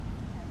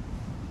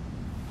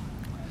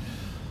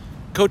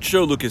Coach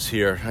Joe Lucas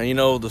here.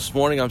 And this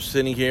morning I'm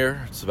sitting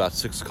here. It's about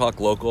 6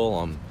 o'clock local.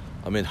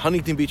 I'm in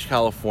Huntington Beach,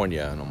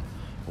 California, and I'm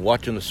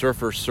watching the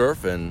surfers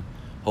surf, and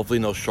hopefully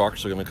no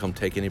sharks are going to come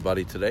take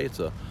anybody today. It's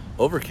a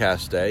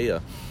overcast day.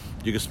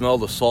 You can smell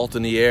the salt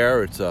in the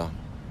air. It's a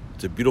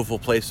beautiful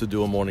place to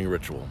do a morning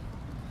ritual.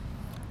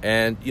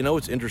 And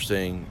what's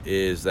interesting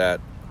is that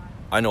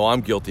I know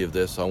I'm guilty of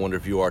this. I wonder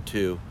if you are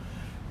too.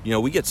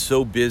 We get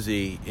so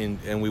busy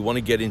and we want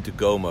to get into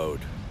go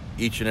mode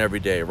each and every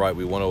day, right?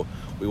 We want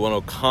to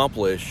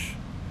accomplish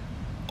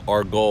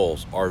our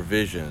goals, our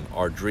vision,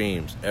 our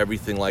dreams,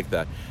 everything like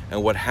that.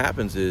 And what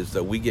happens is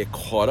that we get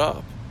caught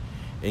up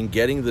in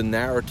getting the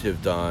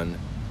narrative done,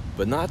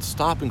 but not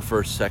stopping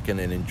for a second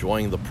and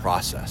enjoying the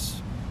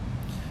process.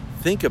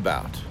 Think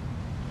about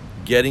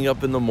getting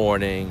up in the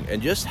morning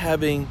and just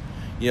having,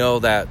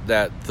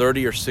 that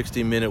 30 or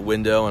 60 minute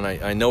window. And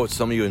I know what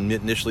some of you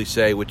initially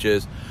say, which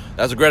is,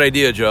 that's a great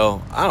idea,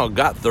 Joe. I don't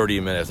got 30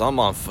 minutes.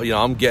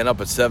 I'm getting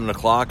up at 7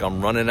 o'clock. I'm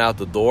running out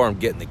the door. I'm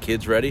getting the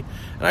kids ready.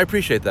 And I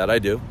appreciate that. I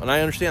do. And I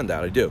understand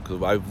that. I do,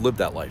 because I've lived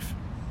that life.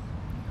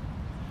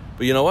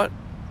 But you know what?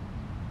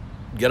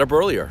 Get up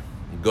earlier.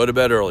 Go to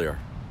bed earlier.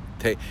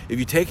 If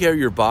you take care of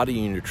your body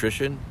and your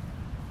nutrition,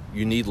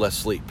 you need less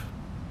sleep.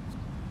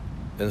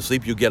 And the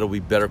sleep you get will be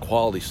better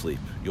quality sleep.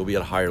 You'll be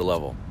at a higher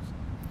level.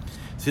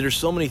 See, there's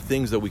so many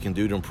things that we can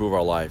do to improve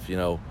our life,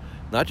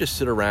 not just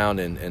sit around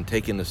and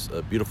take in this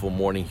beautiful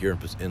morning here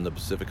in the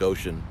Pacific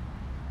Ocean,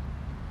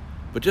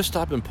 but just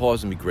stop and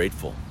pause and be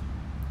grateful.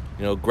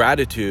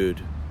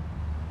 Gratitude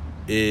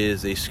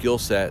is a skill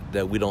set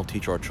that we don't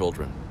teach our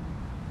children.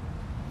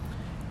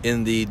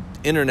 In the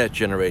internet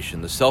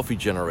generation, the selfie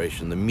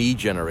generation, the me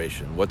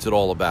generation, what's it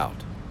all about?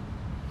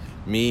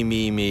 Me,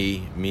 me,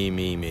 me, me,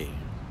 me, me,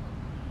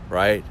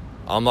 right?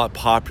 I'm not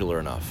popular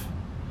enough.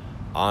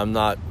 I'm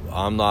not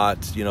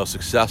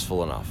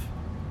successful enough.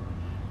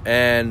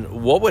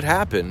 And what would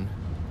happen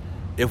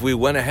if we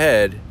went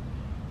ahead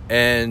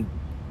and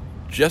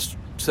just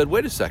said,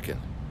 wait a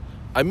second,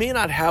 I may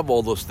not have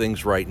all those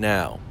things right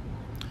now,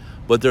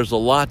 but there's a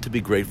lot to be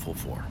grateful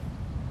for.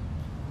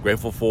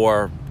 Grateful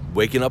for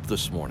waking up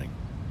this morning.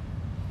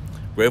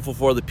 Grateful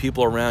for the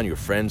people around you,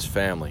 friends,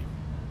 family.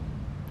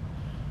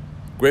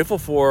 Grateful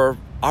for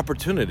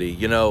opportunity.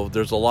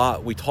 There's a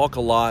lot, we talk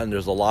a lot, and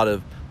there's a lot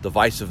of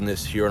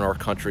divisiveness here in our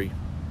country.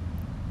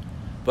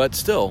 But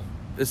still,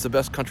 it's the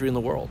best country in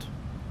the world.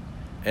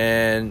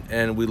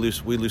 And we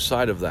lose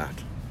sight of that.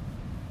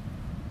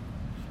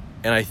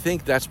 And I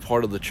think that's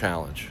part of the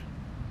challenge.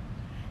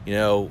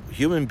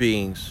 Human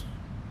beings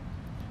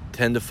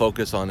tend to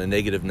focus on a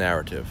negative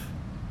narrative.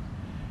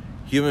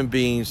 Human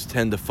beings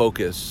tend to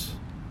focus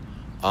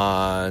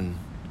on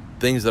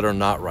things that are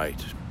not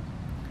right.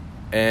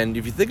 And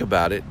if you think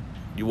about it,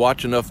 you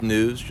watch enough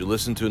news, you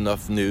listen to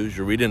enough news,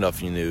 you read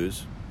enough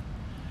news,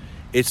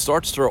 it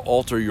starts to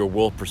alter your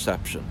world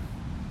perception.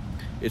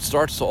 It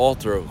starts to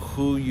alter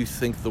who you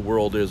think the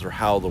world is or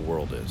how the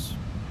world is.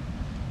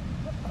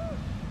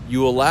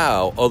 You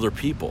allow other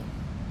people,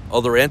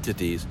 other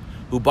entities,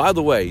 who, by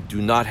the way,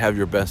 do not have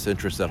your best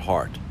interest at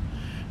heart.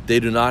 They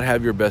do not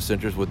have your best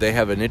interest. What they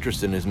have an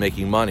interest in is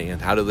making money.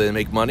 And how do they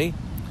make money?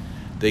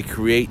 They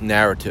create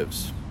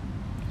narratives.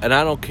 And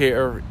I don't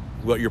care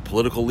what your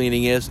political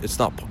leaning is. That's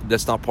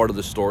not part of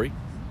the story.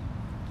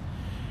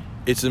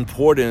 It's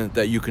important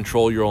that you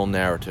control your own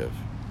narrative.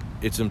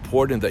 It's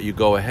important that you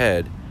go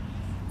ahead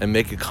and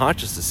make a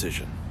conscious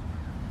decision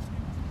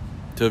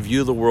to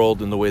view the world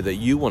in the way that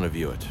you want to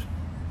view it,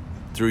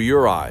 through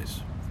your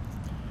eyes,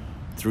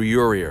 through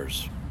your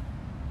ears,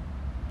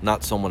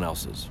 not someone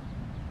else's.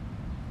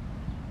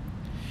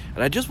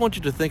 And I just want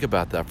you to think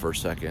about that for a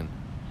second,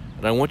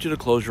 and I want you to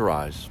close your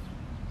eyes,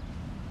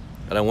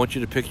 and I want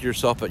you to picture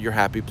yourself at your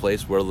happy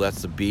place, whether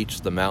that's the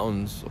beach, the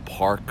mountains, a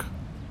park,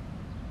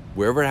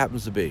 wherever it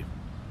happens to be.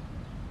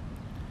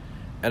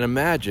 And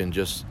imagine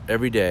just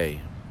every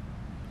day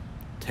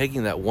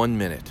taking that 1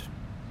 minute,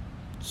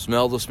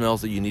 smell the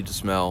smells that you need to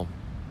smell,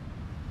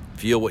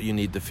 feel what you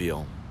need to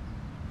feel,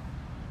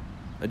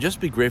 and just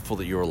be grateful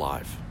that you're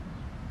alive.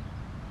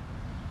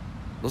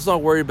 Let's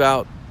not worry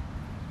about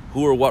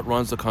who or what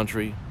runs the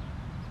country,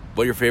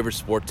 what your favorite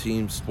sports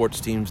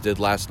teams did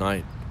last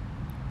night,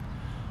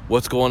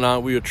 what's going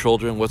on with your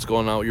children, what's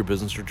going on with your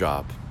business or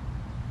job.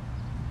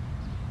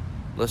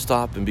 Let's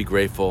stop and be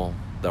grateful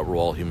that we're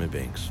all human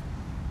beings.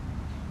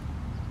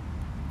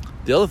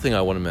 The other thing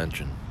I want to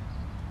mention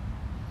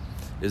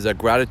is that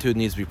gratitude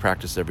needs to be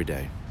practiced every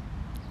day.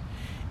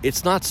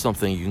 It's not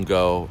something you can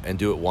go and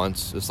do it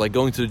once. It's like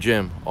going to the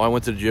gym. I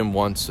went to the gym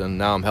once and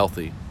now I'm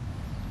healthy.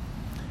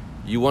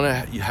 You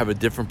want to have a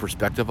different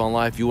perspective on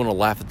life. You want to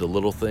laugh at the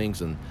little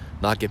things and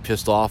not get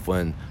pissed off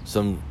when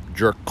some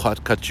jerk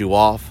cuts you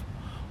off,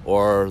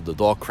 or the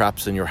dog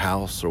craps in your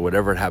house, or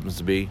whatever it happens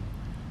to be.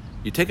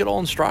 You take it all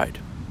in stride.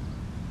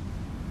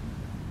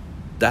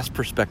 That's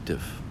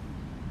perspective.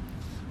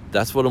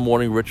 That's what a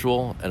morning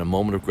ritual and a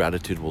moment of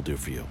gratitude will do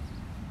for you.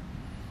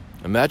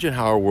 Imagine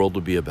how our world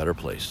would be a better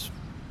place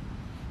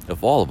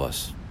if all of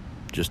us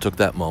just took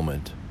that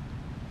moment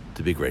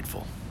to be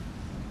grateful.